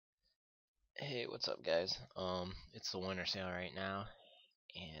Hey, what's up, guys? It's the winter sale right now,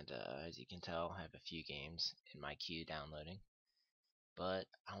 and as you can tell, I have a few games in my queue downloading. But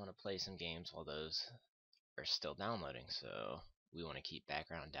I want to play some games while those are still downloading, so we want to keep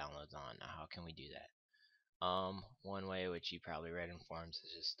background downloads on. Now, how can we do that? One way, which you probably read in forums,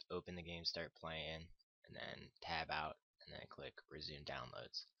 is just open the game, start playing, and then tab out, and then click resume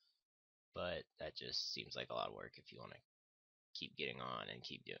downloads. But that just seems like a lot of work if you want to keep getting on and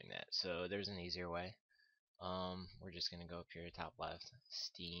keep doing that. So there's an easier way. We're just gonna go up here to top left,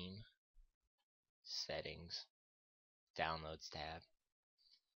 Steam, Settings, Downloads tab,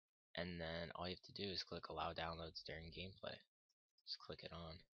 and then all you have to do is click Allow Downloads during gameplay. Just click it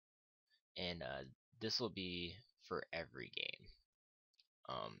on, and this will be for every game.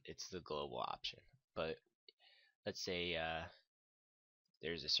 It's the global option, but let's say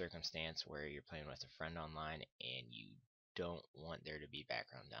there's a circumstance where you're playing with a friend online and you don't want there to be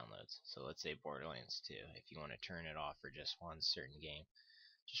background downloads. So let's say Borderlands 2. If you want to turn it off for just one certain game,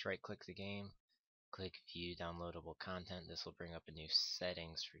 just right click the game, click view downloadable content. This will bring up a new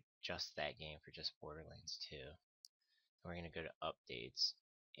settings for just that game, for just Borderlands 2. We're going to go to updates,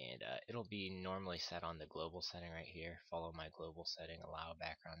 and it'll be normally set on the global setting right here. Follow my global setting, allow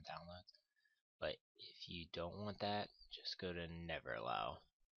background downloads. But if you don't want that, just go to never allow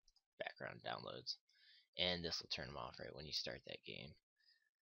background downloads, and this will turn them off right when you start that game.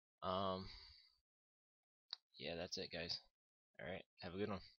 Um, yeah, that's it, guys. All right, have a good one.